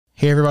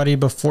Hey everybody,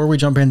 before we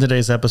jump into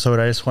today's episode,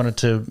 I just wanted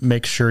to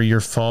make sure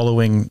you're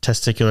following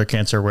Testicular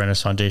Cancer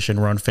Awareness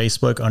Foundation. We're on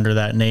Facebook under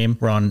that name.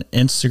 We're on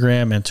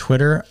Instagram and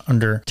Twitter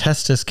under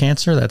Testis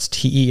Cancer. That's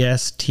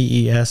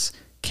TESTES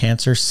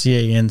Cancer,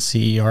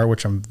 CANCER,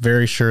 which I'm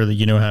very sure that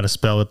you know how to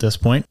spell at this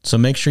point. So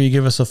make sure you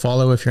give us a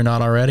follow if you're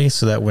not already,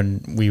 so that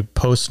when we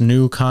post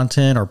new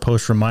content or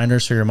post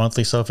reminders for your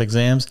monthly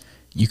self-exams,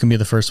 you can be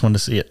the first one to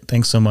see it.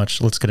 Thanks so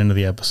much. Let's get into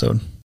the episode.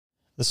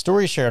 The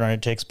stories shared on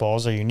It Takes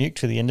Balls are unique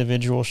to the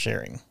individual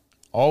sharing.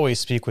 Always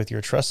speak with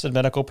your trusted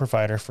medical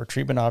provider for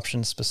treatment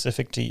options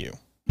specific to you.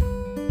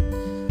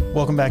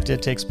 Welcome back to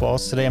It Takes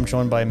Balls. Today I'm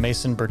joined by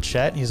Mason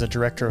Burchett. He's a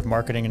director of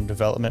marketing and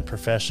development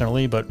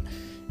professionally, but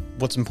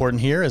what's important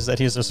here is that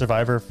he's a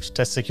survivor of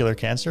testicular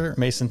cancer.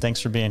 Mason,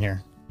 thanks for being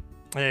here.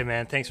 Hey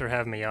man, thanks for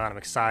having me on. I'm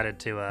excited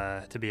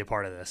to be a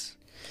part of this.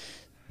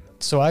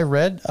 So I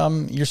read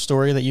your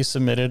story that you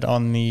submitted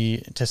on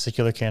the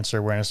Testicular Cancer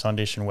Awareness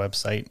Foundation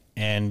website,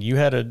 and you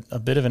had a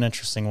bit of an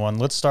interesting one.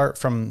 Let's start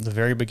from the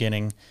very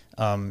beginning.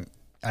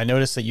 I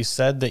noticed that you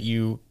said that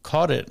you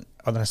caught it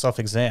on a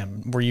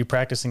self-exam. Were you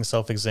practicing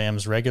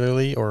self-exams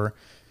regularly, or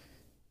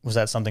was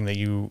that something that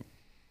you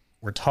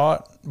were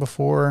taught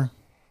before?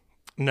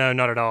 No,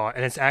 not at all.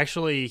 And it's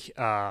actually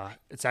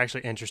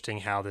interesting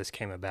how this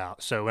came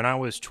about. So when I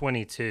was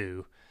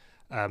 22,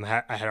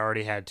 I had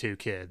already had 2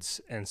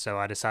 kids, and so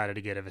I decided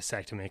to get a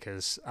vasectomy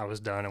because I was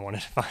done and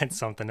wanted to find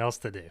something else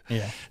to do.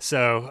 Yeah.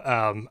 So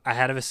I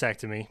had a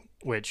vasectomy,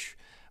 which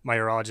my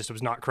urologist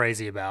was not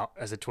crazy about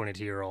as a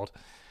 22-year-old.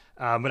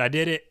 But I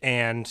did it,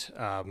 and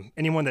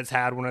anyone that's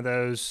had one of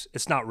those,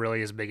 it's not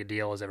really as big a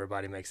deal as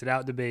everybody makes it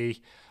out to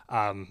be.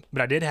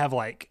 But I did have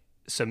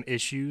some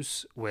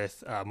issues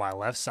with my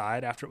left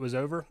side after it was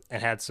over,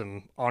 and had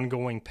some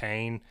ongoing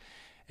pain,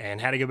 and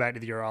had to go back to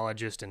the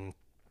urologist and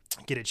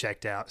get it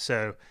checked out.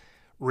 So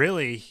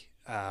really,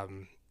 I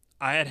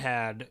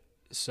had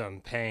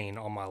some pain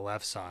on my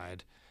left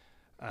side.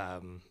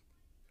 And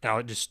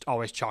I just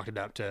always chalked it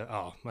up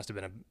to, must have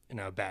been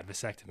a bad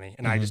vasectomy.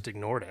 And I just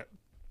ignored it.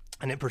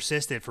 And it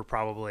persisted for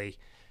probably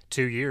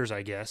 2 years,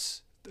 I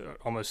guess,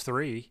 almost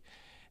 3.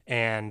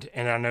 And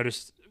I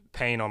noticed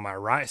pain on my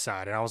right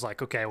side. And I was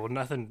like, okay, well,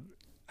 I didn't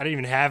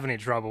even have any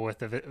trouble with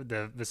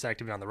the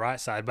vasectomy on the right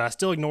side, but I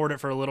still ignored it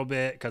for a little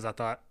bit because I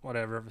thought,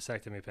 whatever,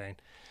 vasectomy pain.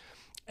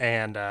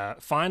 And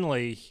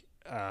finally,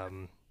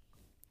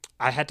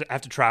 I have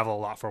to travel a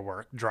lot for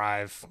work,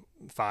 drive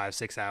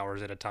 5-6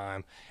 hours at a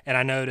time. And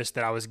I noticed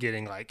that I was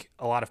getting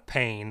a lot of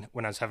pain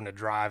when I was having to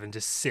drive and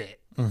just sit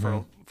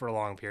for a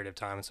long period of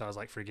time. And so I was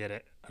like, forget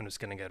it. I'm just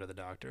going to go to the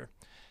doctor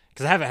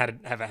because I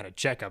haven't had a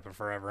checkup in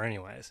forever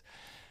anyways.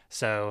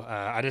 So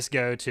I just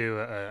go to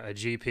a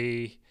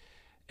GP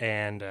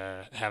and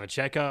have a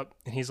checkup.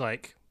 And he's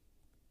like,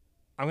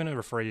 I'm going to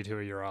refer you to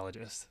a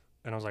urologist.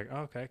 And I was like,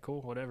 oh, okay,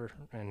 cool, whatever.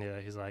 And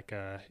he's like,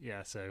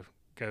 yeah, so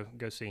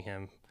go see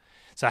him.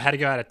 So I had to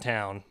go out of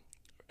town.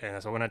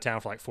 And so I went out of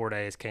town for 4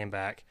 days, came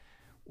back,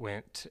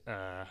 went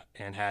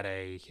and had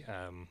an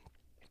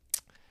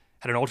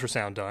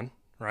ultrasound done,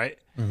 right?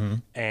 Mm-hmm.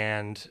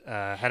 And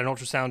had an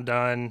ultrasound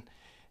done,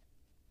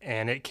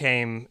 and it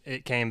came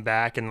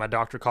back, and my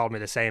doctor called me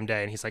the same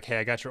day, and he's like, hey,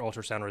 I got your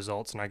ultrasound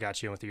results, and I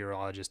got you in with the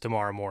urologist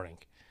tomorrow morning.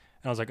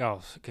 And I was like,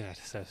 oh, good.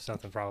 So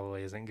something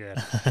probably isn't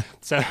good.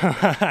 So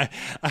I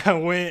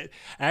went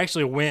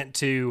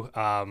to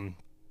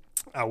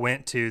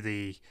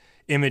the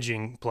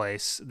imaging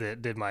place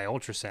that did my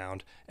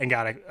ultrasound and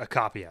got a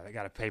copy of it,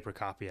 got a paper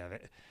copy of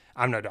it.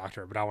 I'm no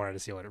doctor, but I wanted to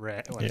see what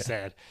it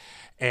said.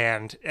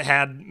 And it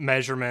had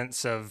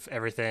measurements of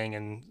everything,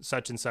 and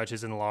such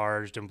is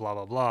enlarged and blah,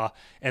 blah, blah.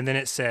 And then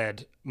it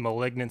said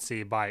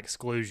malignancy by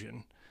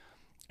exclusion.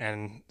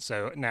 And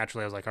so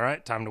naturally I was like, all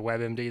right, time to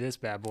WebMD this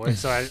bad boy.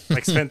 So I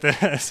spent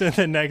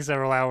the next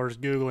several hours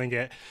Googling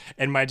it.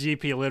 And my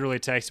GP literally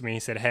texted me. He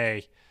said,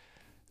 hey,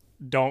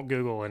 don't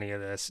Google any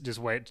of this. Just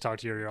wait to talk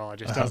to your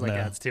urologist. I was like,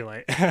 yeah, it's too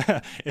late.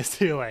 It's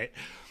too late.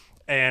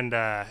 And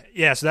so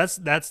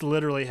that's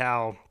literally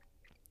how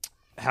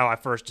I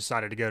first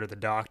decided to go to the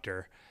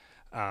doctor.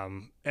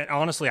 And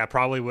honestly, I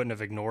probably wouldn't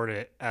have ignored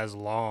it as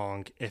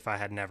long if I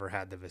had never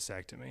had the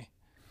vasectomy.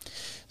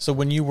 So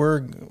when you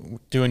were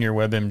doing your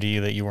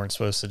WebMD that you weren't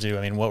supposed to do,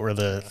 I mean, what were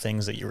the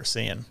things that you were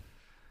seeing?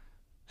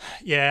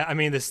 Yeah, I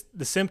mean,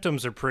 the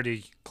symptoms are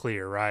pretty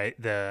clear, right?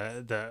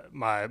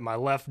 My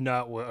left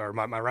nut or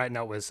my right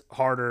nut was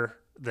harder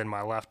than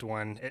my left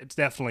one. It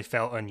definitely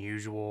felt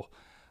unusual,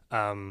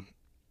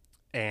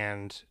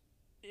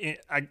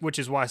 which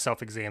is why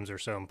self-exams are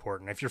so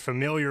important. If you're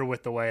familiar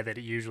with the way that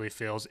it usually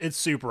feels, it's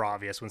super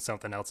obvious when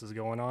something else is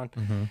going on.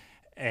 Mm-hmm.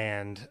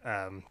 And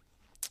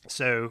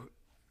so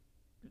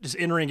just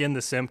entering in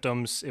the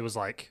symptoms, it was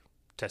like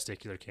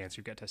testicular cancer,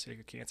 you've got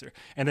testicular cancer.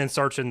 And then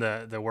searching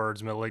the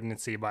words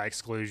malignancy by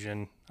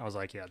exclusion, I was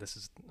like, yeah,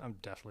 I'm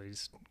definitely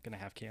just going to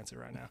have cancer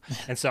right now.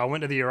 And so I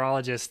went to the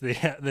urologist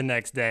the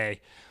next day,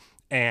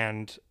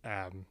 and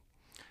I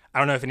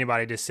don't know if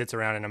anybody just sits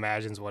around and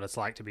imagines what it's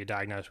like to be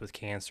diagnosed with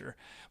cancer,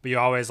 but you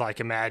always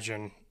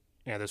imagine,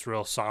 this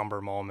real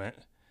somber moment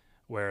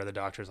where the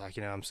doctor's like,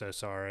 I'm so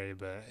sorry,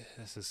 but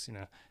this is,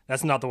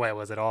 that's not the way it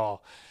was at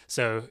all.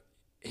 So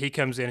he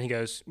comes in, he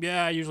goes,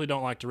 yeah, I usually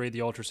don't like to read the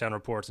ultrasound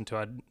reports until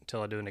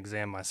I do an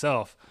exam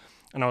myself.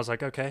 And I was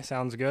like, okay,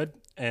 sounds good.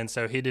 And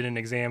so he did an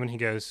exam and he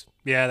goes,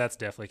 yeah, that's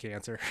definitely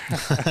cancer.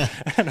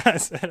 And I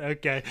said,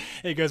 okay.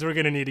 He goes, we're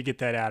going to need to get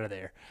that out of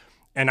there.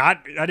 And I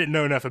didn't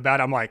know enough about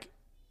it. I'm like,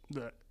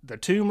 the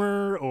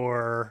tumor,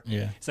 or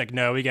it's like,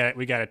 no, we got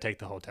to take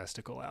the whole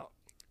testicle out.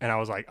 And I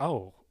was like,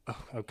 oh,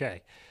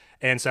 okay.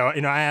 And so,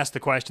 I asked the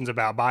questions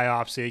about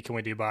biopsy. Can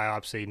we do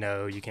biopsy?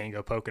 No, you can't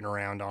go poking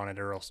around on it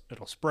or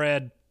it'll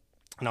spread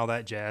and all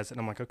that jazz.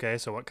 And I'm like, okay,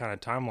 so what kind of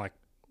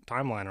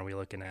timeline are we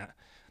looking at?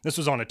 This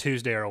was on a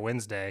Tuesday or a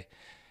Wednesday.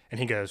 And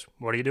he goes,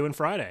 what are you doing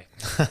Friday?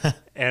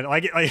 And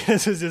like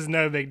this is just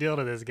no big deal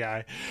to this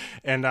guy.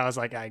 And I was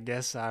like, I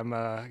guess I'm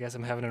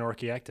having an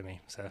orchiectomy.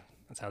 So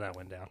that's how that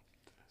went down.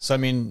 So, I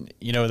mean,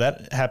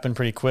 that happened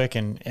pretty quick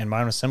and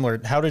mine was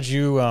similar. How did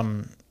you,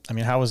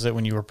 how was it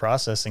when you were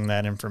processing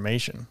that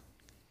information?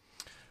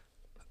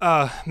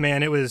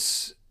 Man, it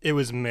was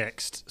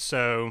mixed.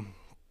 So,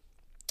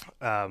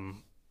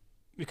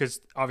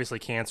 because obviously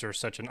cancer is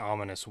such an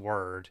ominous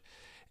word.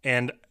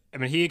 And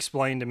he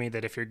explained to me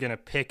that if you're going to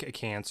pick a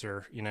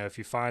cancer, if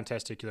you find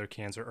testicular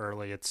cancer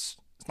early, it's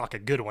not a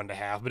good one to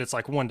have, but it's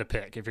like one to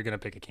pick if you're going to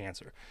pick a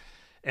cancer.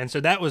 And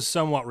so that was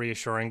somewhat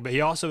reassuring, but he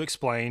also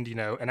explained,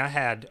 and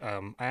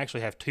I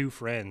actually have two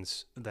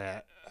friends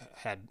that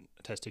had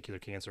testicular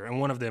cancer, and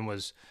one of them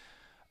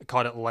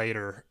caught it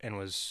later and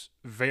was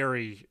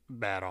very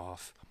bad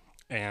off.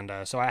 And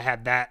so I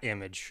had that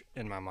image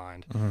in my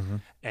mind. Mm-hmm.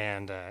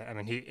 And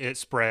it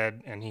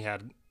spread, and he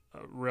had a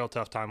real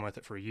tough time with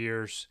it for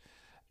years,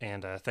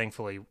 and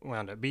thankfully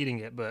wound up beating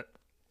it. But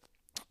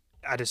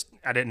I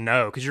didn't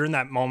know, because you're in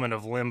that moment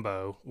of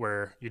limbo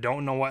where you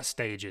don't know what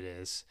stage it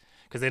is,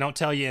 because they don't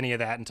tell you any of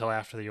that until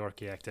after the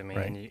orchiectomy,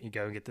 right. And you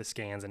go and get the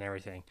scans and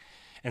everything.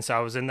 And so I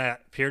was in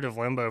that period of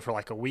limbo for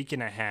like a week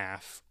and a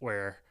half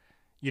where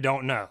you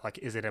don't know, like,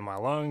 is it in my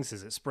lungs?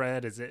 Is it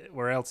spread?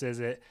 Where else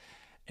is it?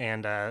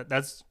 And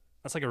that's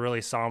like a really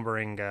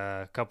sombering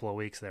couple of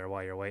weeks there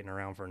while you're waiting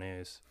around for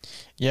news.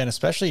 Yeah, and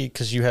especially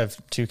because you have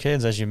two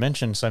kids, as you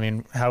mentioned.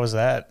 So, how is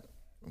that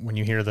when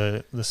you hear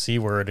the C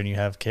word and you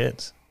have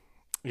kids?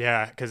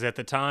 Yeah, because at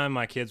the time,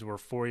 my kids were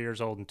 4 years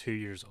old and 2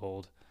 years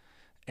old.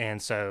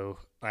 And so,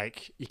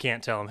 like, you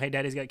can't tell them, hey,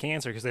 Daddy's got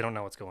cancer, because they don't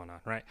know what's going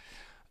on, right?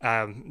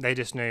 They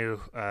just knew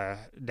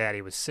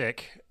Daddy was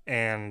sick.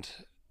 And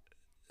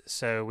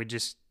so we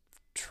just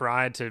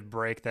tried to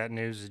break that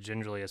news as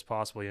gingerly as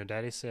possible.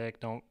 Daddy's sick.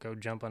 Don't go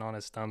jumping on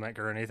his stomach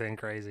or anything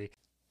crazy.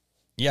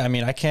 Yeah,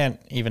 I can't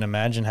even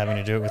imagine having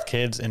to do it with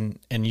kids. And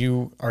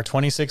you are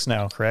 26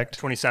 now, correct?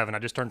 27. I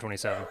just turned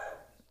 27.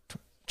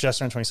 Just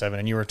turned 27,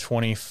 and you were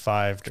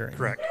 25 during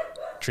correct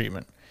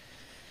treatment.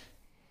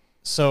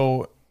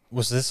 So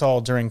was this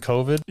all during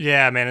COVID?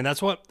 Yeah, man, and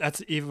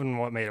that's even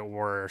what made it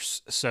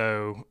worse.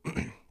 So,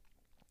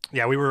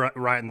 yeah, we were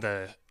right in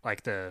the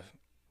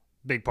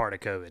big part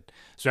of COVID.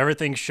 So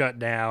everything's shut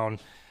down.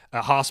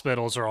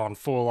 Hospitals are on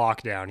full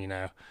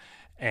lockdown,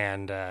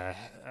 And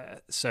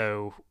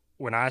so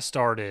when I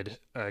started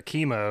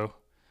chemo,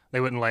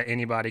 they wouldn't let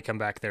anybody come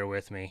back there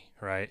with me,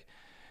 right?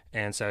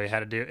 And so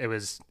it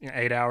was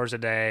 8 hours a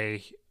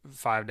day,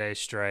 5 days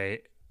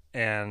straight,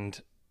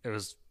 and it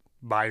was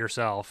by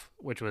yourself,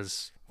 which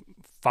was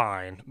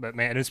fine. But,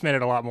 man, it's made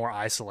it a lot more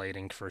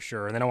isolating for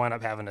sure. And then I wound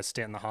up having a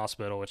stint in the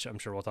hospital, which I'm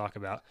sure we'll talk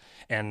about.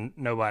 And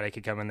nobody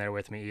could come in there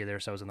with me either,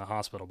 so I was in the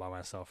hospital by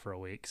myself for a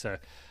week. So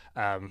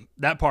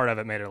that part of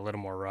it made it a little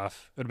more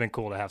rough. It would have been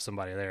cool to have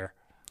somebody there.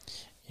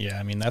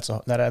 Yeah,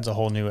 that adds a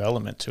whole new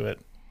element to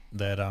it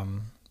that, a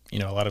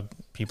lot of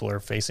people are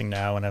facing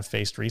now and have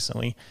faced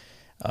recently.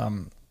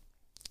 And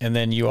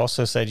then you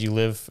also said you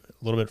live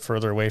a little bit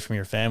further away from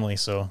your family,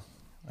 so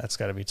that's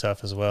got to be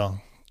tough as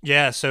well.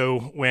 Yeah,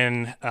 so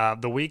when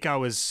the week I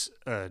was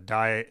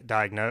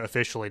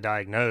officially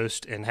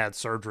diagnosed and had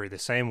surgery the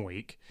same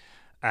week,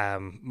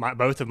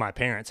 both of my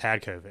parents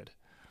had COVID.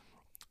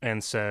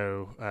 And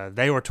so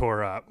they were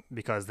tore up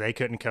because they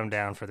couldn't come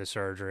down for the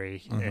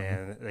surgery, mm-hmm.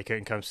 and they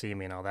couldn't come see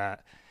me and all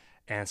that.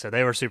 And so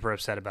they were super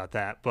upset about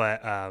that.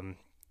 But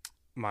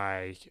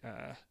my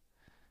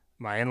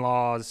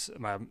in-laws,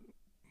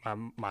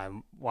 my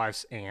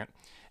wife's aunt,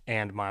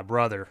 and my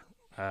brother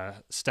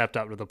stepped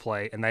up to the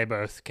plate, and they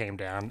both came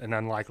down. An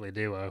unlikely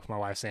duo, my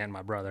wife's aunt and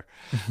my brother,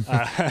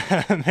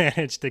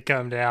 managed to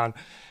come down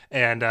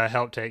and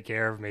help take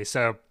care of me.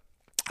 So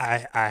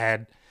I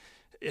had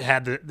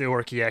the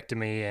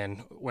orchiectomy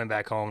and went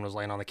back home and was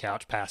laying on the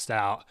couch, passed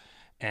out.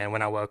 And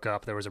when I woke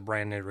up, there was a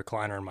brand new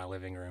recliner in my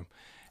living room.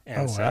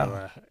 And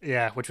wow.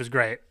 Yeah, which was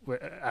great.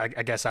 I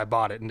guess I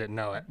bought it and didn't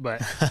know it, but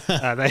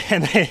they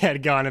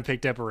had gone and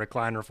picked up a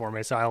recliner for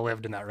me, so I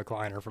lived in that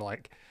recliner for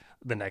like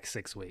the next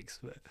 6 weeks.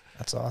 But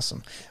that's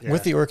awesome. Yeah.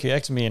 With the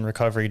orchiectomy and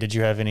recovery, did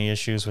you have any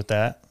issues with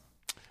that?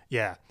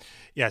 Yeah.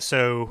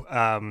 So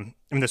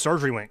the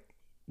surgery went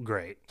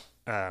great.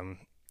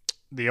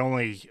 the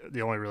only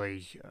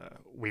really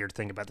weird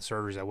thing about the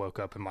surgeries, I woke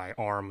up and my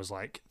arm was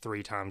like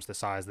 3 times the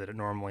size that it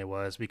normally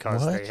was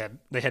because What?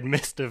 they had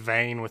missed a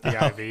vein with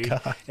the Oh IV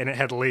God. and it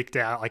had leaked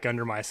out like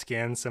under my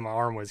skin, so my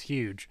arm was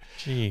huge.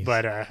 Jeez.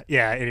 But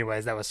yeah,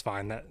 anyways, that was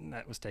fine.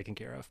 That was taken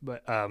care of.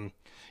 But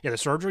yeah, the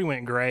surgery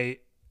went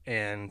great,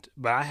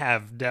 but I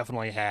have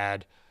definitely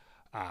had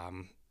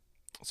um,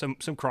 some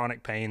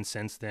chronic pain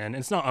since then.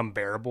 It's not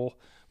unbearable,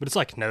 but it's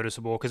like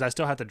noticeable because I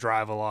still have to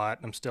drive a lot.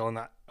 I'm still in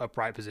that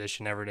upright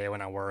position every day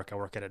when I work. I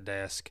work at a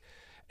desk,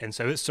 and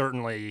so it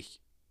certainly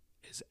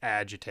is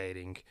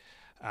agitating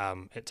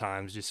at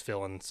times. Just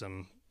feeling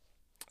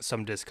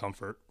some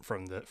discomfort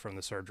from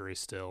the surgery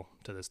still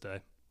to this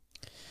day.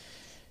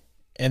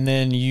 And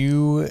then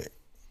you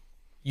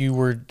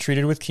were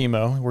treated with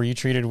chemo. Were you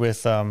treated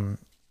with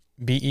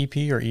BEP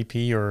or EP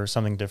or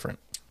something different?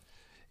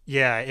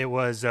 Yeah, it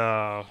was.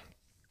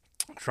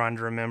 Trying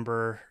to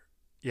remember.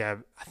 Yeah,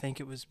 I think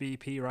it was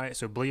BP, right?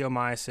 So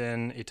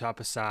bleomycin,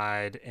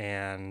 etoposide,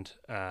 and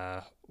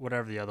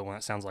whatever the other one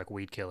that sounds like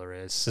weed killer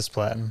is.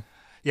 Cisplatin.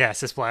 Yeah,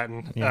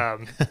 cisplatin. Yeah.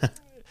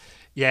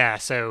 Yeah,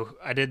 so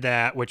I did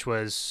that, which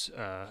was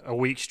a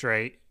week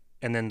straight,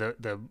 and then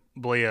the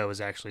bleo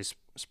was actually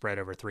spread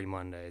over 3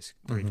 Mondays,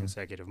 3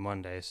 consecutive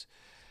Mondays,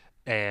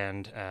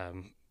 and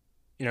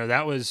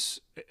that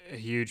was a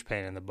huge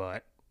pain in the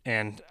butt,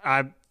 and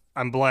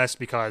I'm blessed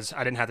because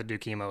I didn't have to do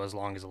chemo as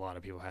long as a lot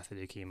of people have to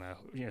do chemo,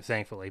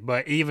 thankfully.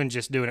 But even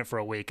just doing it for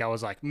a week, I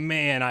was like,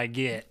 man, I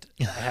get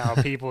how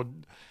people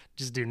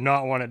just do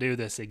not want to do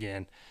this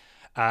again.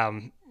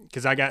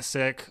 Because I got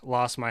sick,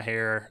 lost my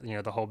hair,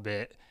 the whole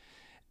bit.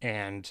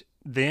 And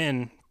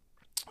then,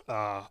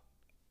 so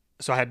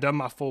I had done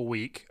my full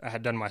week. I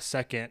had done my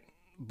second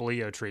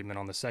bleo treatment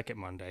on the second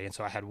Monday. And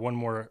so I had one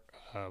more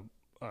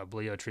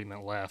bleo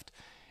treatment left.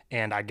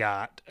 And I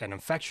got an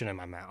infection in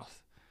my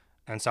mouth.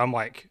 And so I'm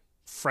like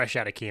fresh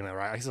out of chemo,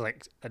 right? This is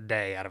like a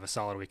day out of a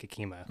solid week of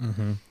chemo.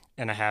 Mm-hmm.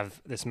 And I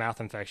have this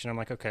mouth infection. I'm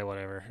like, okay,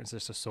 whatever. It's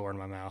just a sore in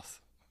my mouth.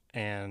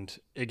 And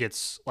it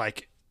gets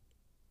like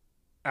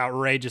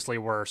outrageously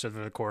worse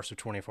over the course of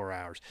 24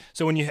 hours.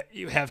 So when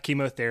you have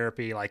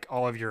chemotherapy, like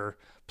all of your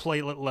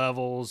platelet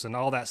levels and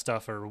all that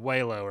stuff are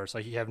way lower. So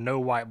you have no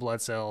white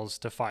blood cells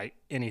to fight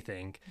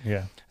anything.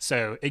 Yeah.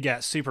 So it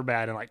got super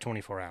bad in like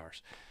 24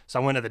 hours.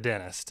 So I went to the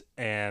dentist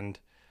and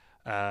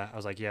I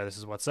was like, yeah, this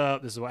is what's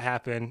up. This is what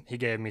happened. He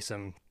gave me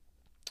some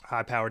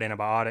high-powered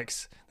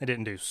antibiotics. They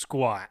didn't do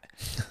squat.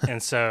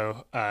 And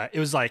so it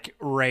was like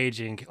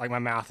raging. Like my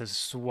mouth is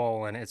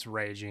swollen. It's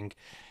raging.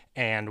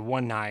 And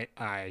one night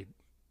I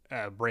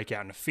break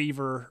out in a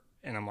fever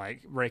and I'm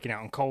like breaking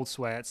out in cold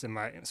sweats. And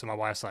my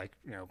wife's like,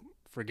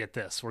 forget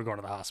this. We're going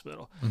to the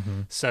hospital.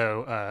 Mm-hmm.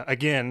 So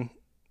again,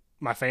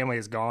 my family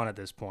is gone at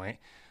this point.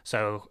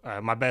 So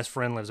my best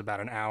friend lives about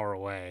an hour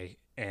away.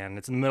 And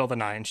it's in the middle of the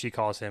night, and she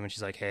calls him, and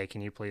she's like, hey,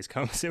 can you please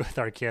come sit with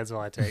our kids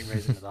while I take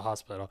Mason to the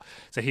hospital?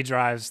 So he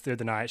drives through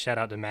the night, shout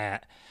out to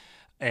Matt,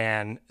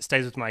 and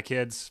stays with my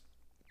kids,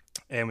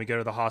 and we go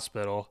to the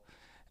hospital.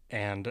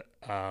 And,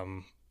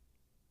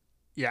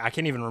 yeah, I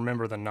can't even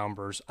remember the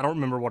numbers. I don't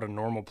remember what a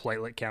normal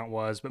platelet count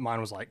was, but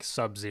mine was like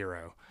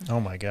sub-zero.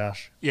 Oh, my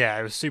gosh. Yeah,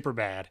 it was super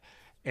bad.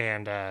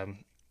 And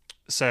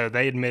so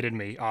they admitted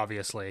me,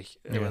 obviously.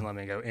 They wouldn't let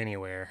me go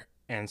anywhere.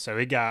 And so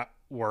it got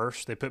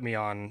worse. They put me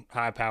on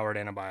high-powered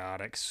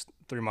antibiotics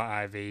through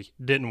my IV.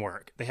 Didn't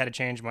work. They had to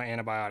change my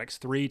antibiotics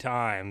 3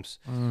 times,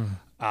 and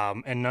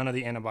none of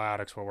the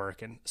antibiotics were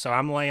working. So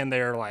I'm laying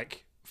there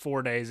like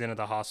 4 days into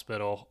the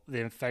hospital. The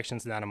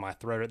infection's down in my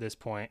throat at this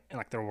point, and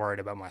like they're worried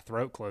about my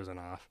throat closing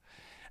off.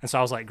 And so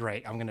I was like,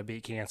 great, I'm going to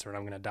beat cancer, and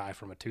I'm going to die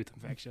from a tooth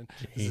infection.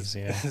 Jeez,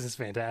 yeah. This is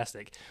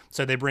fantastic.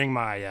 So they bring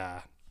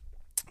my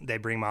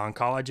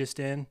oncologist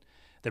in.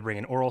 They bring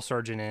an oral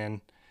surgeon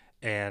in,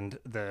 and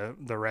the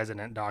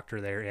resident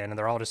doctor there in, and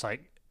they're all just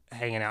like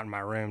hanging out in my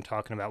room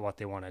talking about what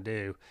they want to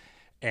do.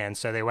 And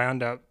so they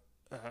wound up,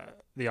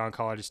 the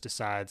oncologist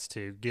decides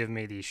to give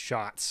me these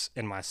shots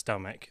in my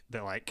stomach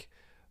that like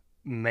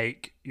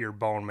make your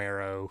bone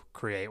marrow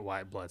create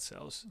white blood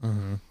cells.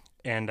 Mm-hmm.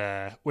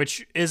 And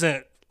which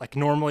isn't like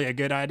normally a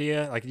good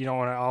idea. Like you don't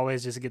want to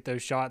always just get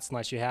those shots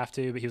unless you have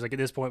to, but he was like, at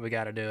this point we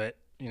got to do it,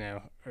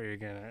 or you're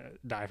going to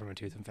die from a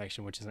tooth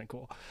infection, which isn't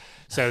cool.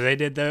 So they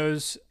did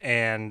those,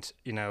 and,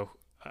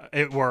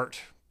 it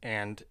worked,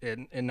 and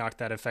it knocked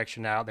that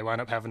infection out. They wound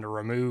up having to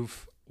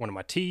remove one of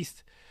my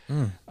teeth,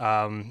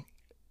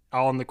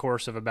 all in the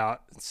course of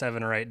about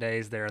 7 or 8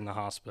 days there in the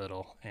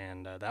hospital.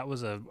 And that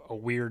was a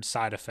weird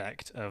side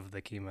effect of the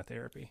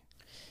chemotherapy.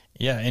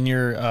 Yeah, in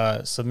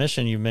your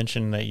submission, you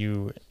mentioned that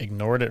you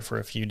ignored it for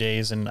a few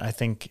days, and I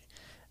think,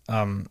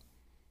 that,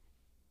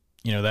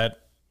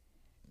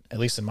 at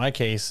least in my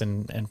case,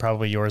 and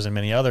probably yours and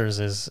many others,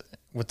 is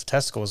with the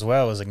testicle as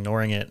well, is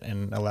ignoring it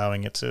and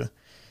allowing it to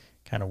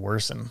kind of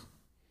worsen.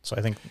 So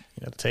I think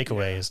the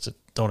takeaway is to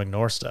don't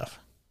ignore stuff.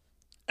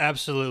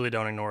 Absolutely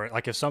don't ignore it.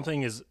 Like if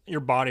something is, your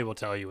body will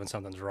tell you when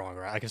something's wrong,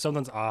 right? Like if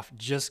something's off,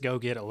 just go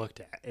get it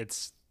looked at.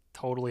 It's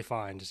totally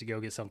fine just to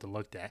go get something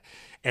looked at.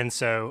 And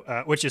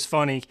so, which is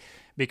funny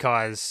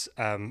because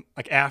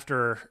like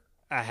after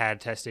I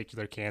had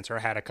testicular cancer. I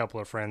had a couple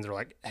of friends who were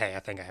like, "Hey, I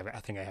think I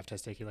have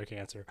testicular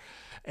cancer,"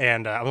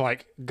 and I'm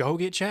like, "Go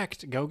get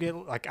checked. Go get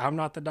like I'm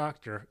not the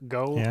doctor.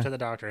 Go to the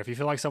doctor. If you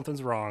feel like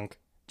something's wrong,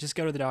 just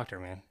go to the doctor,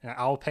 man. And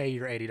I'll pay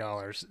your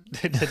 $80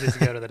 to just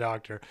go to the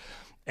doctor."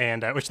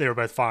 And which they were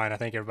both fine. I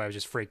think everybody was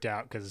just freaked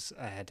out because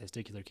I had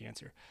testicular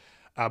cancer.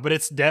 But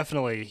it's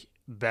definitely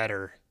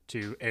better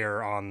to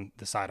err on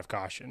the side of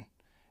caution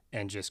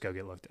and just go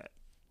get looked at.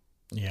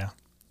 Yeah,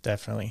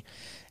 definitely.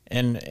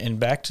 And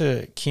back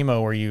to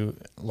chemo where you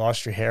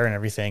lost your hair and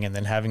everything and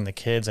then having the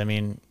kids. I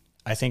mean,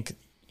 I think,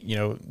 you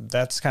know,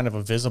 that's kind of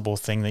a visible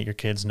thing that your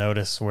kids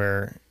notice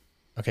where,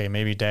 okay,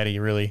 maybe daddy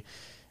really,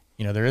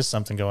 you know, there is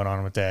something going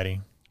on with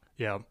daddy.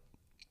 Yeah.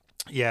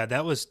 Yeah,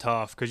 that was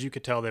tough because you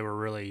could tell they were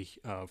really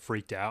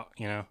freaked out,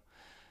 you know,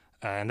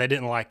 and they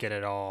didn't like it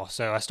at all.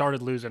 So I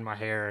started losing my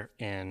hair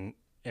in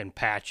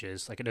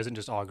patches. Like it doesn't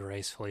just all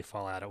gracefully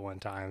fall out at one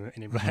time.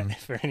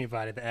 For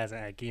anybody that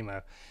hasn't had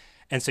chemo.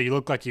 And so you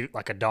look like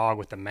a dog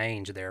with the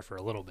mange there for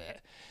a little bit.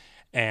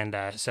 And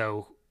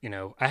so, you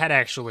know, I had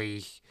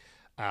actually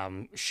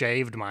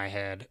shaved my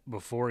head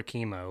before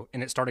chemo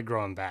and it started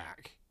growing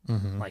back,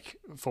 like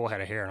full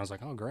head of hair. And I was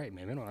like, oh, great,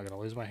 maybe I'm not going to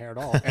lose my hair at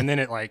all. And then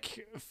it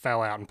like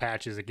fell out in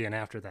patches again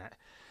after that.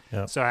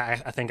 Yep. So I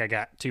think I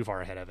got too far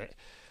ahead of it.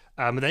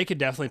 But they could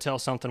definitely tell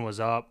something was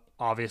up.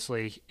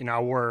 Obviously, you know, I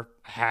wore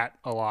a hat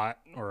a lot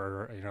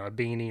or, you know, a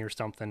beanie or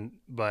something.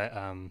 But,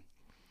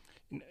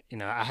 you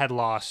know, I had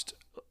lost...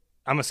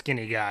 I'm a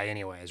skinny guy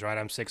anyways, right?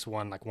 I'm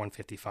 6'1", like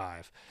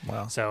 155.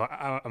 Wow. So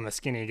I'm a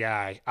skinny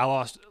guy. I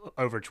lost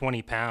over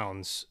 20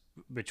 pounds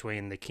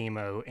between the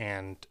chemo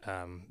and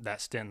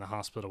that stint in the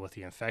hospital with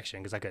the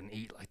infection because I couldn't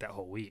eat like that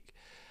whole week.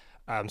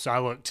 So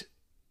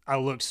I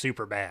looked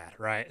super bad,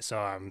 right? So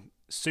I'm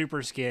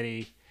super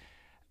skinny.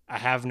 I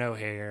have no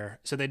hair.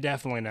 So they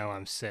definitely know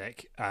I'm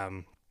sick.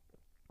 And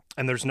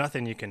there's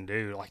nothing you can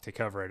do like to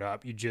cover it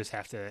up. You just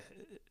have to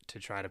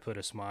try to put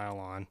a smile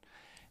on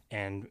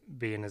and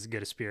be in as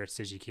good a spirits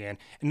as you can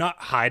and not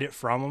hide it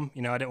from them.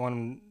 You know, I didn't want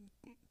them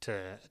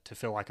to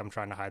feel like I'm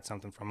trying to hide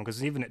something from them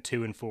because even at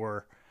 2 and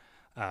 4,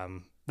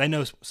 they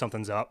know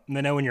something's up and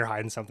they know when you're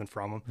hiding something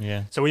from them.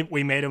 Yeah. So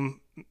we made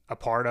them a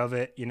part of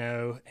it, you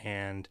know,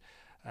 and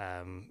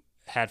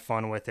had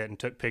fun with it and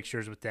took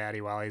pictures with daddy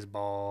while he's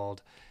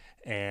bald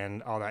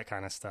and all that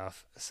kind of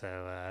stuff.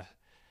 So,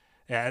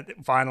 yeah,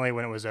 finally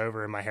when it was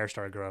over and my hair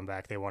started growing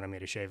back, they wanted me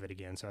to shave it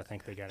again. So I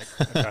think they got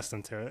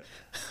accustomed to it.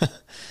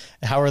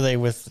 How are they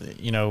with,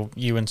 you know,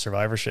 you in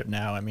survivorship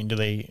now? I mean, do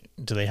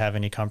they have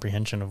any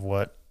comprehension of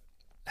what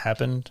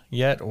happened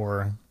yet,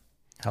 or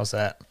how's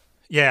that?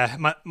 Yeah,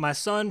 my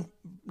son,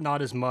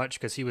 not as much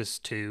because he was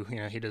 2. You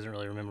know, he doesn't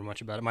really remember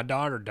much about it. My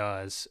daughter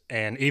does.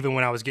 And even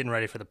when I was getting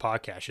ready for the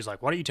podcast, she's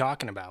like, what are you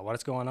talking about?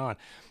 What's going on?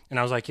 And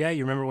I was like, yeah,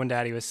 you remember when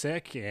daddy was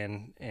sick?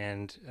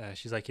 And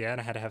she's like, yeah, and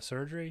I had to have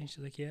surgery.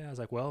 She's like, yeah. I was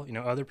like, well, you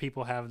know, other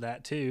people have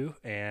that too.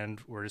 And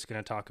we're just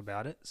going to talk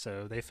about it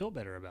so they feel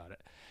better about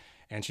it.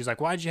 And she's like,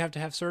 why did you have to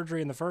have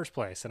surgery in the first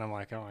place? And I'm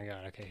like, oh my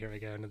God, okay, here we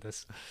go into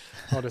this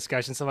whole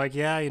discussion. So I'm like,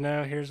 yeah, you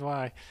know, here's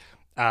why.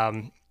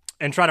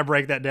 And try to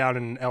break that down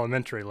in an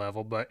elementary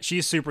level, but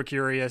she's super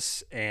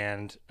curious,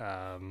 and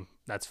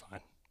that's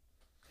fine.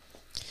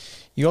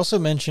 You also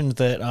mentioned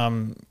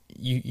that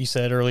you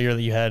said earlier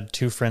that you had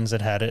 2 friends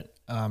that had it,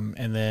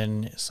 and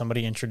then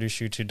somebody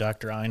introduced you to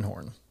Dr.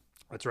 Einhorn.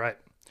 That's right.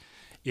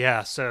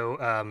 Yeah, so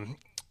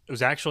it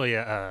was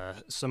actually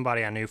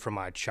somebody I knew from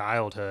my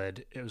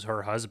childhood. It was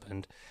her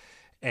husband,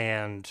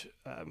 and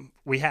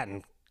we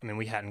hadn't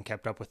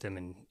kept up with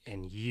them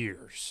in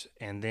years.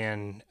 And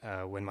then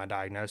when my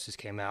diagnosis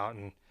came out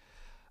and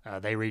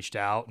they reached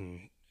out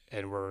and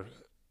were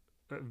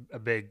a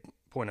big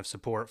point of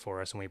support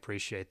for us, and we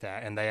appreciate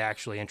that. And they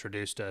actually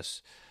introduced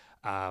us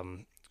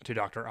to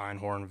Dr.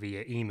 Einhorn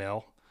via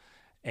email,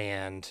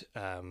 and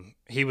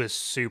he was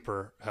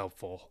super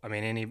helpful. I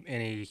mean,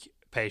 any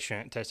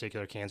patient,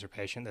 testicular cancer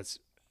patient that's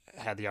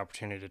had the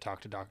opportunity to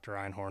talk to Dr.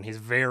 Einhorn, he's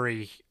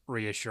very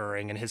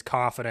reassuring, and his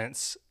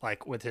confidence,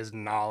 like with his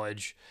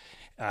knowledge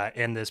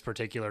in this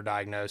particular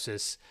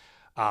diagnosis,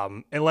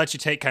 it lets you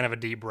take kind of a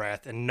deep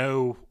breath and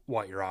know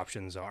what your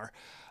options are.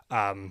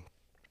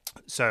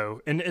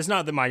 So, and it's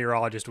not that my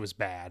urologist was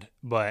bad,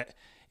 but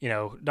you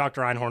know,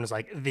 Dr. Einhorn is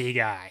like the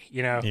guy,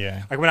 you know?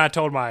 Yeah. Like when I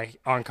told my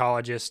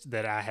oncologist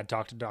that I had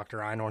talked to Dr.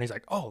 Einhorn, he's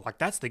like, oh, like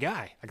that's the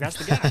guy. Like that's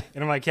the guy.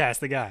 And I'm like, yeah, it's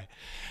the guy.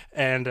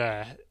 And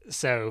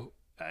so,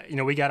 you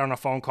know, we got on a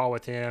phone call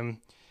with him,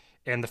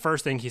 and the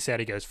first thing he said,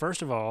 he goes,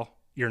 first of all,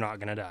 you're not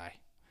going to die.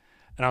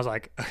 And I was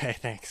like, okay,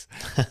 thanks.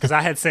 Because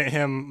I had sent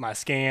him my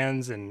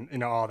scans and, you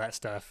know, all that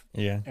stuff.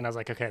 Yeah. And I was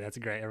like, okay, that's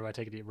great. Everybody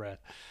take a deep breath.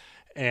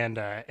 And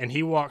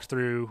he walked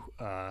through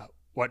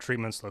what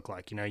treatments look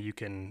like. You know, you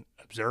can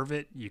observe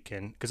it. You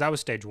can, because I was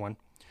stage 1,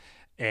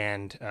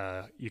 and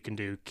you can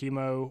do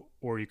chemo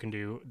or you can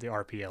do the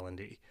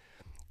RP-LND.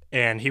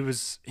 And he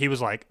was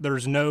like,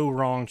 there's no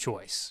wrong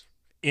choice.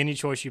 Any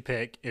choice you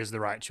pick is the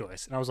right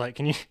choice. And I was like,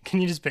 can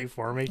you just pick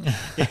for me?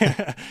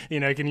 You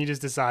know, can you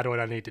just decide what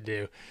I need to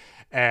do?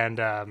 And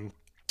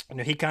you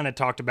know, he kind of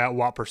talked about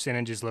what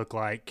percentages look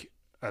like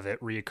of it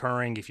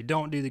reoccurring if you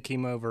don't do the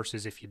chemo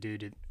versus if you do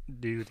the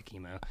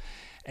chemo.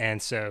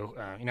 And so,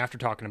 after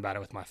talking about it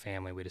with my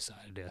family, we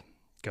decided to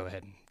go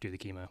ahead and do the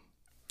chemo.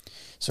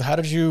 So how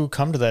did you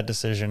come to that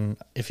decision?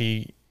 If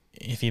he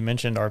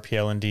mentioned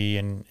RPL&D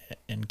and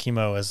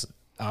chemo as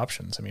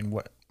options, I mean,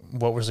 what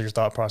was your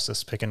thought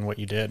process picking what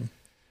you did?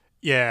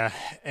 Yeah,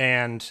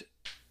 and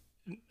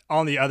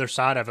on the other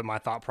side of it, my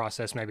thought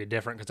process may be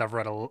different because I've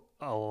read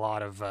a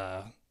lot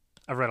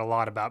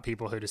about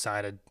people who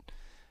decided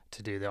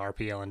to do the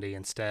RPL&D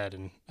instead.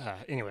 And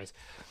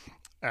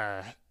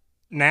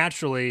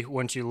naturally,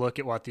 once you look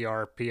at what the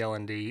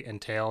RPL&D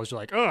entails, you're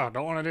like, oh, I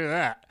don't want to do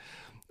that.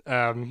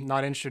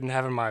 Not interested in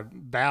having my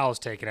bowels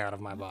taken out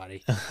of my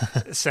body.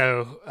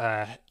 So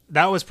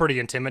that was pretty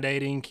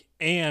intimidating.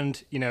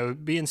 And,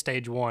 being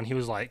stage 1, he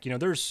was like,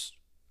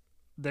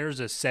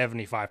 there's a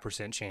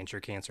 75% chance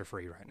you're cancer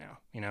free right now,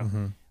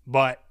 Mm-hmm.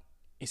 But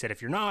he said,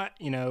 if you're not,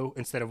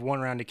 instead of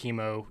 1 round of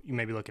chemo, you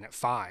may be looking at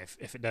 5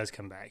 if it does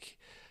come back.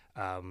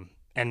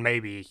 And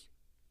maybe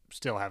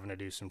still having to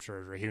do some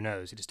surgery. Who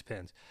knows? It just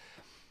depends.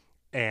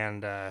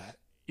 And,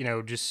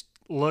 just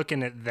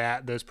looking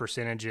at those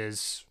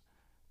percentages,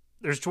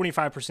 there's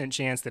 25%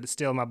 chance that it's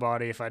still in my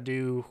body. If I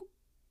do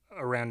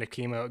a round of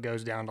chemo, it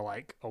goes down to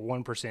like a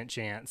 1%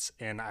 chance,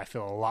 and I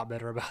feel a lot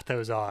better about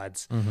those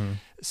odds. Mm-hmm.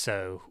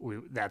 So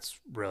that's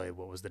really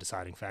what was the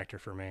deciding factor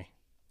for me.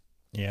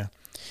 Yeah.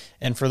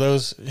 And for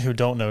those who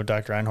don't know,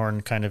 Dr.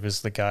 Einhorn kind of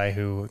is the guy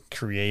who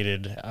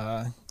created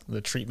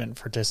the treatment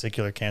for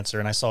testicular cancer.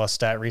 And I saw a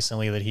stat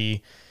recently that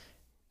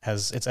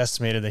it's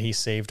estimated that he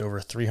saved over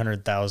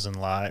 300,000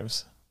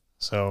 lives.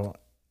 So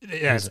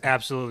yeah, it's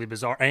absolutely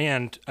bizarre.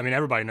 And I mean,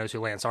 everybody knows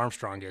who Lance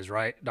Armstrong is,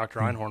 right? Dr.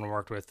 Einhorn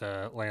worked with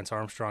Lance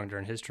Armstrong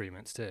during his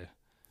treatments too.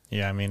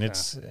 Yeah. I mean,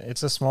 it's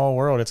a small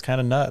world. It's kind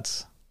of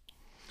nuts.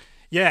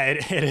 Yeah,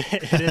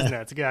 it is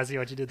nuts. I see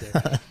what you did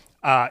there.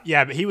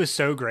 Yeah, but he was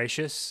so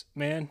gracious,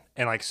 man,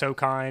 and like so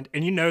kind.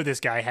 And this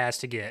guy has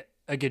to get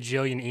a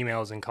gajillion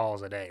emails and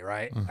calls a day,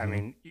 right? Mm-hmm. I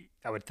mean,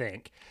 I would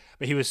think.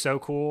 But he was so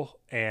cool,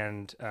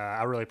 and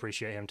I really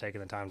appreciate him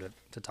taking the time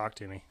to talk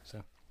to me.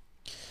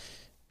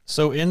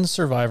 So in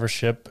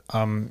survivorship,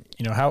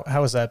 how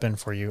has that been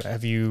for you?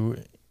 Have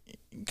you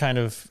kind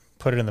of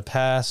put it in the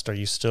past? Are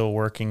you still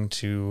working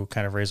to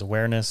kind of raise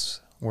awareness?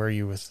 Where are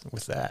you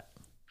with that?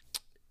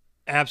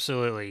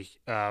 Absolutely.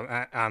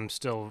 I'm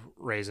still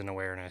raising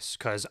awareness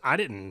because I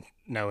didn't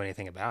know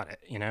anything about it.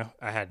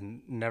 I had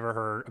never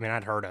heard,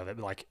 I'd heard of it,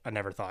 but like I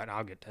never thought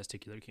I'll get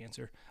testicular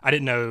cancer. I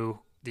didn't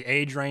know the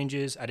age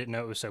ranges. I didn't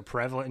know it was so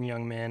prevalent in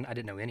young men. I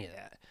didn't know any of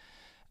that.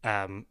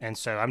 And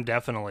so I'm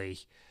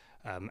definitely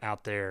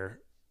out there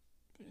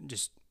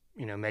just,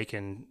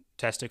 making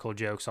testicle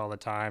jokes all the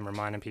time,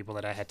 reminding people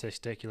that I had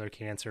testicular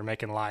cancer,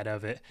 making light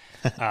of it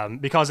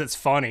because it's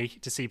funny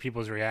to see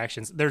people's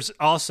reactions. There's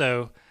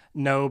also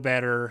no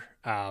better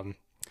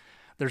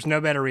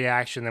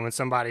reaction than when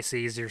somebody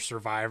sees your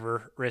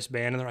survivor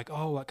wristband and they're like,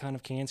 oh, what kind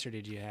of cancer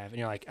did you have? And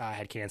you're like, I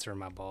had cancer in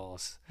my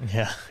balls.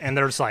 Yeah. And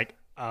they're just like,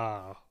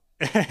 oh.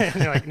 And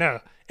you're like, no,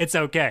 it's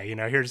okay.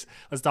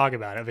 Let's talk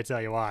about it. Let me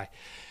tell you why.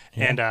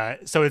 Yeah.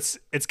 And so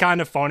it's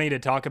kind of funny to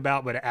talk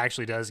about, but it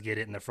actually does get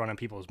it in the front of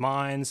people's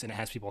minds, and it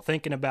has people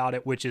thinking about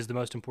it, which is the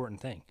most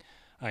important thing.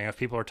 If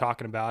people are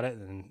talking about it,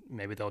 then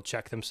maybe they'll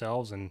check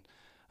themselves, and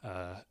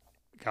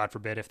God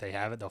forbid if they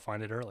have it, they'll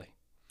find it early.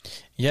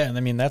 Yeah, and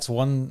I mean that's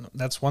one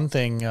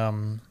thing.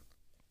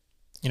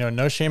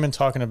 No shame in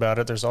talking about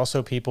it. There's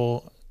also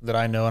people that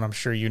I know, and I'm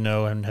sure you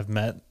know, and have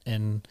met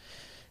in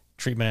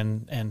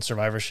treatment and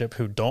survivorship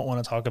who don't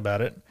want to talk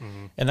about it,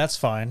 mm-hmm. and that's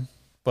fine.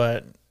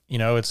 But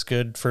it's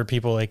good for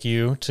people like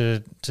you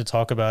to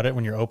talk about it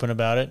when you're open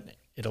about it.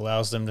 It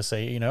allows them to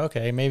say,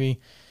 okay, maybe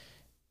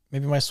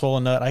my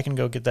swollen nut, I can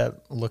go get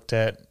that looked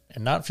at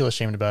and not feel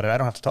ashamed about it. I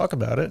don't have to talk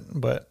about it,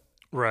 but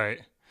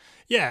right.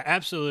 Yeah,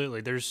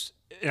 absolutely.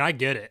 And I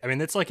get it. I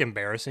mean, it's like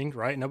embarrassing,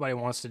 right? Nobody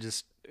wants to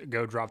just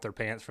go drop their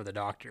pants for the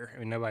doctor. I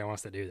mean, nobody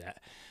wants to do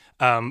that.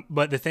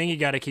 But the thing you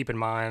got to keep in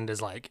mind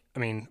is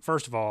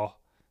first of all,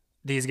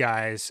 these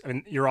guys,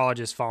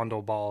 urologists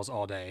fondle balls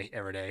all day,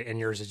 every day, and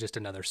yours is just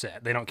another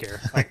set. They don't care.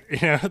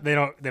 They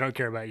don't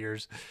care about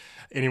yours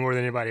any more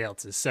than anybody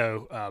else's.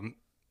 So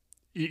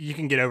you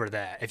can get over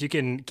that. If you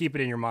can keep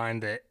it in your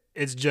mind that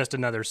it's just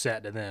another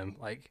set to them,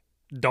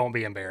 don't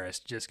be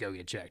embarrassed. Just go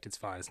get checked. It's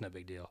fine. It's no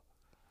big deal.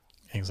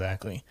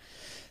 Exactly.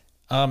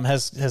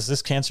 Has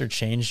this cancer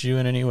changed you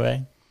in any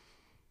way?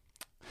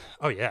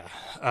 Oh yeah.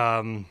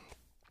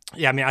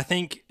 Yeah. I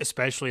think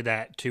especially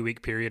that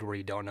 2-week period where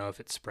you don't know if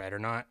it's spread or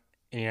not,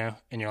 and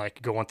you're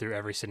going through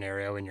every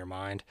scenario in your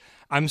mind.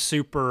 I'm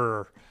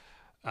super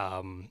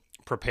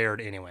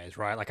prepared anyways,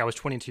 right? I was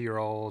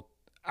 22-year-old.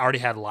 I already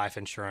had life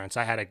insurance.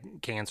 I had a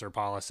cancer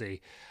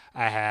policy.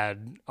 I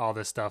had all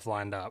this stuff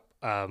lined up,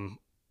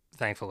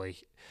 thankfully.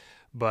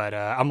 But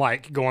I'm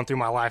going through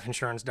my life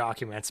insurance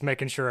documents,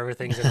 making sure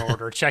everything's in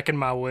order, checking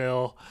my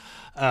will,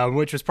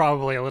 which was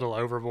probably a little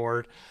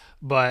overboard.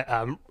 But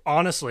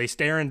honestly,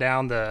 staring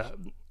down the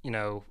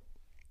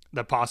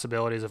the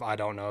possibilities of, I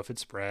don't know if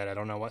it's spread. I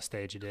don't know what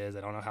stage it is.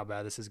 I don't know how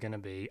bad this is going to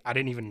be. I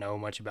didn't even know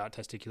much about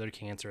testicular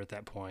cancer at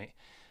that point.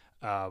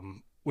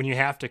 When you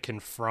have to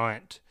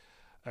confront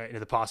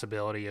the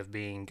possibility of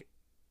being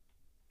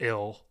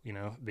ill,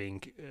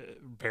 being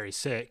very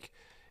sick,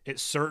 it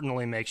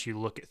certainly makes you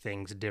look at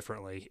things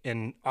differently,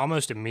 and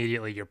almost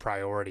immediately your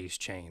priorities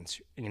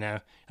change.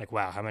 Like,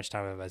 wow, how much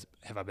time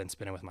have I been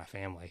spending with my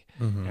family?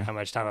 How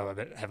much time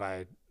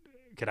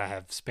could I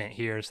have spent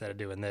here instead of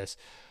doing this?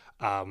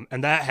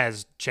 And that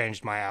has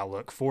changed my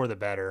outlook for the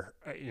better.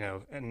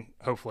 And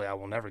hopefully I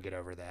will never get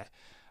over that.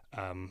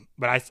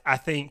 But I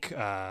think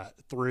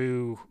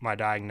through my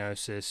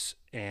diagnosis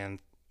and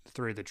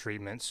through the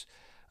treatments,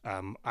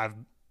 I've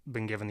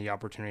been given the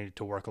opportunity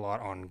to work a lot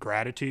on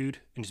gratitude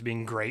and just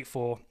being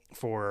grateful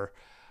for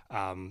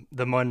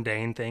the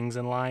mundane things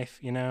in life.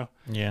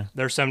 Yeah.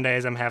 There's some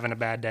days I'm having a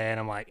bad day and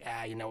I'm like,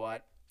 you know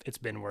what? It's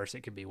been worse.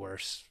 It could be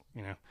worse,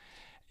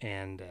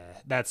 and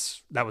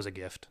that was a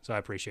gift. So I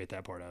appreciate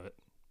that part of it.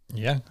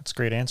 Yeah, that's a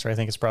great answer. I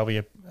think it's probably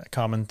a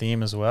common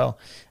theme as well.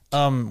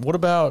 What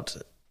about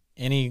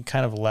any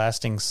kind of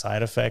lasting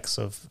side effects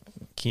of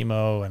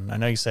chemo? And I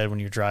know you said when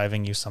you're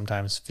driving, you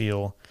sometimes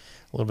feel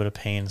a little bit of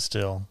pain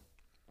still.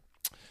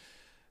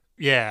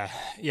 Yeah.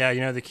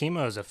 The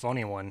chemo is a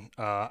funny one.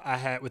 I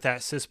had with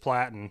that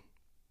cisplatin,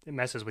 it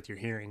messes with your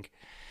hearing.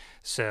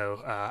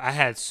 So I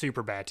had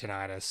super bad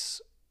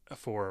tinnitus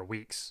for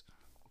weeks.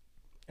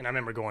 And I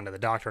remember going to the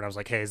doctor and I was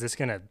like, hey, is this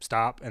going to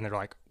stop? And they're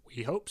like,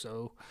 we hope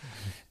so.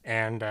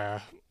 And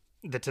the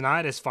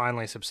tinnitus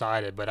finally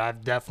subsided, but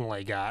I've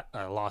definitely got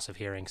a loss of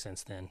hearing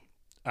since then,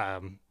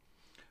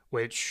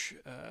 which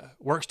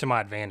works to my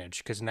advantage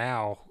because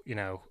now,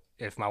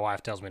 if my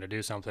wife tells me to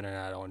do something and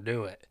I don't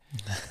do it,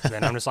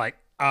 then I'm just like,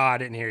 I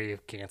didn't hear you.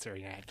 Cancer.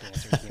 You had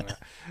cancer.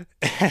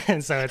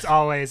 And so it's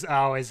always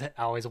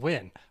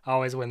win. I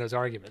always win those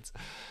arguments.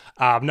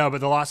 No,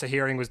 but the loss of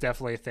hearing was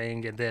definitely a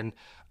thing. And then,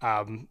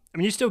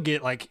 you still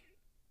get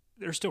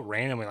there's still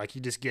randomly,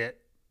 you just get,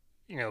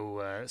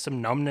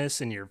 some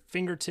numbness in your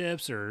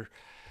fingertips or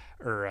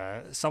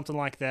something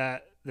like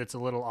that. That's a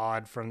little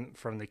odd from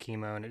the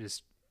chemo, and it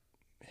just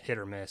hit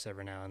or miss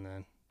every now and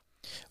then.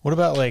 What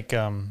about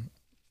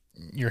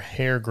your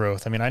hair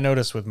growth? I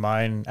noticed with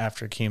mine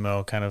after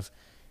chemo, kind of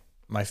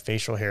my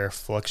facial hair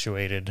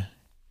fluctuated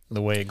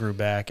the way it grew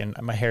back, and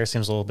my hair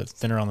seems a little bit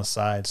thinner on the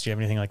sides. Do you have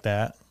anything like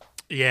that?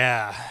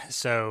 Yeah.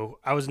 So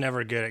I was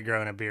never good at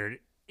growing a beard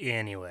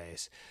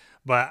anyways,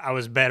 but I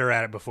was better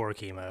at it before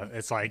chemo.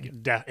 It's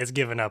it's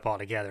given up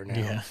altogether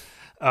now.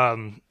 Yeah.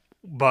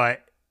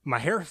 But my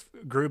hair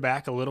grew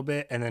back a little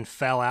bit and then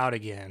fell out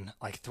again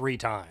 3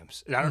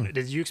 times.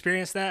 Did you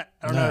experience that?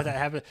 I don't know if that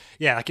happened.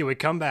 Yeah, it would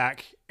come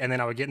back and then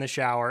I would get in the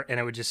shower and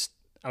I would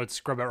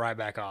scrub it right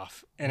back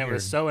off. And Weird. It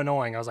was so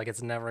annoying. I was like,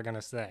 it's never going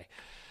to stay.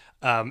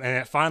 And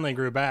it finally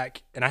grew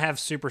back, and I have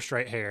super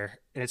straight hair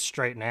and it's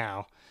straight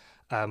now.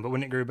 But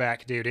when it grew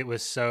back, dude, it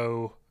was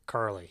so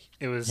curly.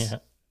 It was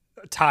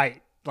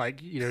tight,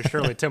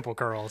 Shirley Temple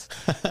curls,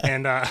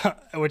 and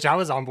which I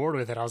was on board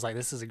with it. I was like,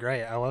 this is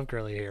great. I love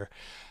curly hair.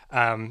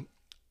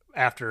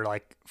 After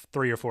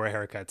 3 or 4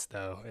 haircuts,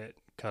 though, it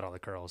cut all the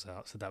curls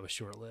out, so that was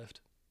short-lived.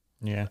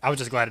 Yeah. I was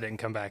just glad it didn't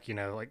come back,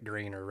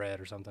 green or red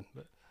or something.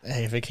 But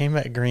hey, if it came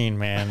back green,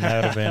 man, that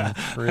would have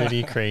been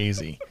pretty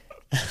crazy.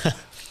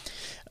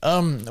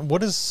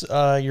 What does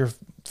your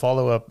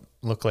follow-up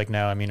look like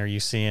now? Are you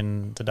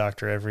seeing the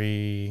doctor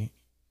every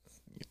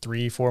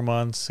 3-4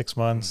 months, 6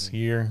 months,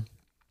 year?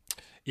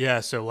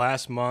 Yeah, so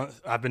last month,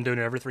 I've been doing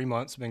it every 3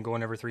 months, been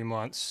going every 3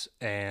 months,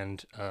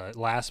 and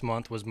last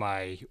month was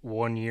my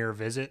 1-year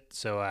visit,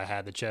 so I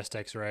had the chest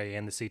x-ray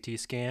and the CT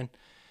scan,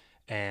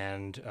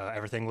 and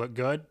everything looked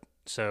good,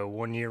 so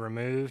 1 year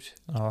removed.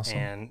 Awesome.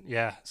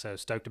 And so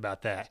stoked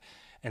about that.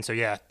 And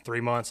so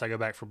 3 months I go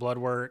back for blood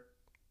work,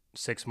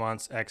 6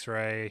 months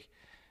x-ray,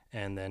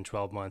 and then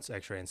 12 months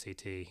x-ray and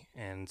CT,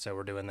 and so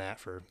we're doing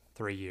that for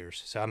 3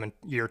 years. So I'm in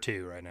year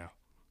 2 right now.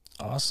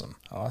 Awesome.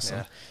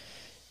 Yeah.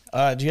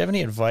 Do you have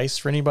any advice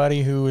for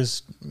anybody who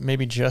is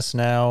maybe just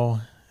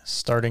now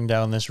starting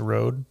down this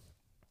road?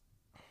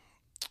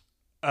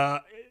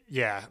 My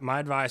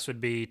advice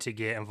would be to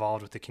get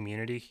involved with the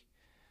community,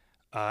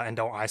 and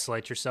don't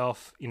isolate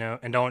yourself,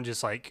 and don't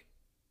just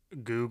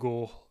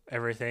Google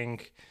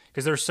everything,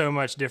 because there's so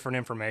much different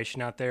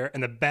information out there,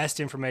 and the best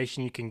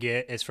information you can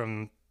get is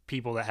from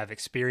people that have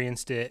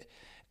experienced it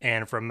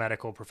and from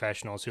medical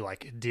professionals who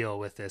deal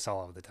with this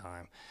all of the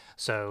time.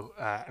 So,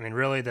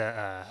 really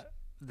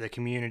the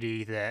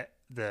community that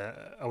the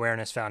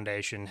Awareness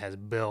Foundation has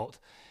built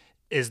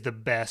is the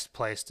best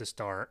place to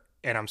start.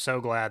 And I'm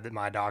so glad that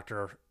my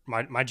doctor,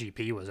 my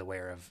GP was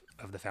aware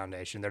of the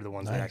foundation. They're the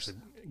ones that actually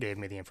gave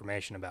me the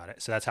information about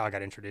it. So that's how I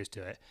got introduced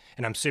to it.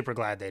 And I'm super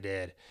glad they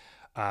did,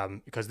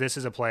 because this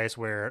is a place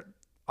where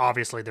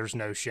obviously there's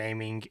no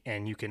shaming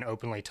and you can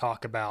openly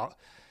talk about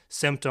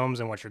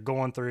symptoms and what you're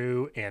going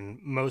through. And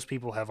most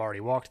people have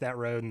already walked that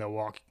road, and they'll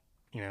walk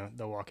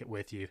it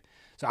with you.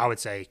 So I would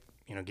say,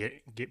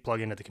 get plug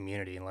into the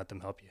community and let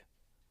them help you.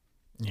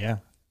 Yeah,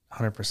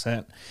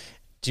 100%.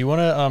 Do you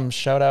want to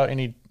shout out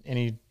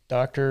any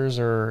doctors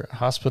or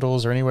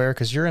hospitals or anywhere?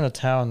 Because you're in a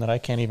town that I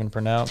can't even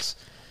pronounce.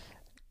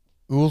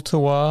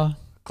 Ooltewah?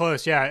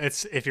 Close, yeah.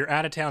 It's if you're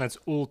out of town, it's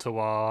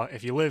Ooltewah.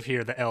 If you live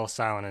here, the L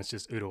silent is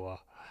just Ooltewah.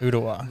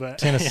 Ooltewah,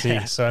 Tennessee.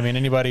 Yeah. So, I mean,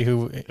 anybody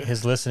who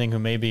is listening who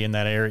may be in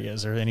that area,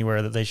 is there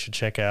anywhere that they should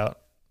check out?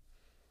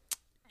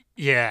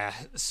 Yeah.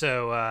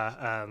 So,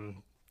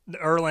 the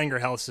Erlanger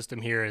health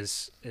system here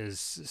is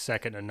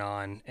second to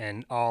none,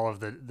 and all of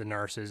the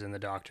nurses and the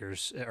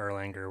doctors at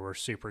Erlanger were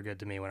super good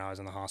to me when I was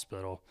in the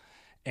hospital.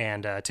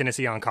 And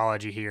Tennessee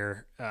Oncology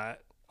here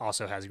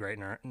also has great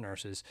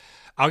nurses.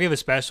 I'll give a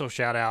special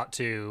shout out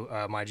to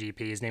my GP.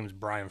 His name is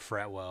Brian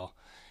Fretwell,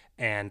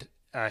 and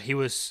he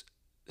was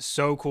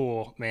so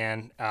cool,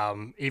 man.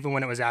 Even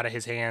when it was out of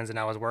his hands and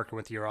I was working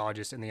with the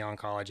urologist and the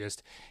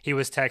oncologist, he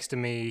was texting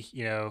me,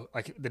 you know,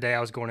 like the day I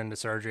was going into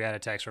surgery, I had a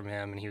text from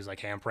him and he was like,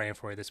 "Hey, I'm praying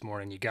for you this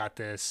morning. You got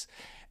this."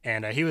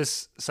 And he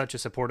was such a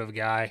supportive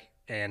guy,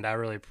 and I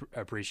really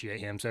appreciate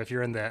him. So if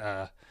you're in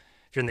the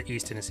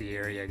East Tennessee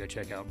area, go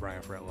check out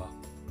Brian Fretwell.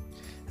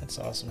 That's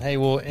awesome. Hey,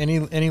 well,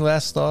 any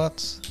last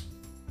thoughts?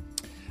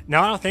 No,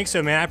 I don't think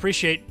so, man. I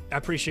appreciate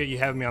you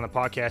having me on the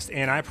podcast,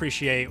 and I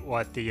appreciate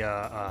what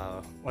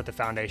the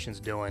foundation's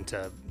doing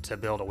to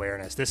build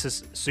awareness. This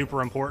is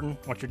super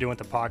important. What you're doing with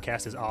the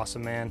podcast is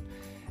awesome, man,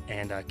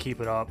 and keep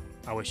it up.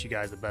 I wish you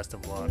guys the best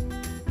of luck.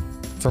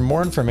 For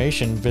more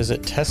information,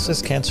 visit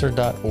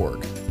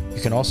testiscancer.org.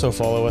 You can also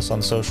follow us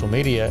on social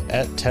media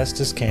at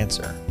Testis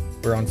Cancer.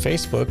 We're on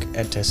Facebook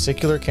at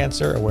Testicular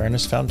Cancer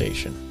Awareness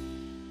Foundation.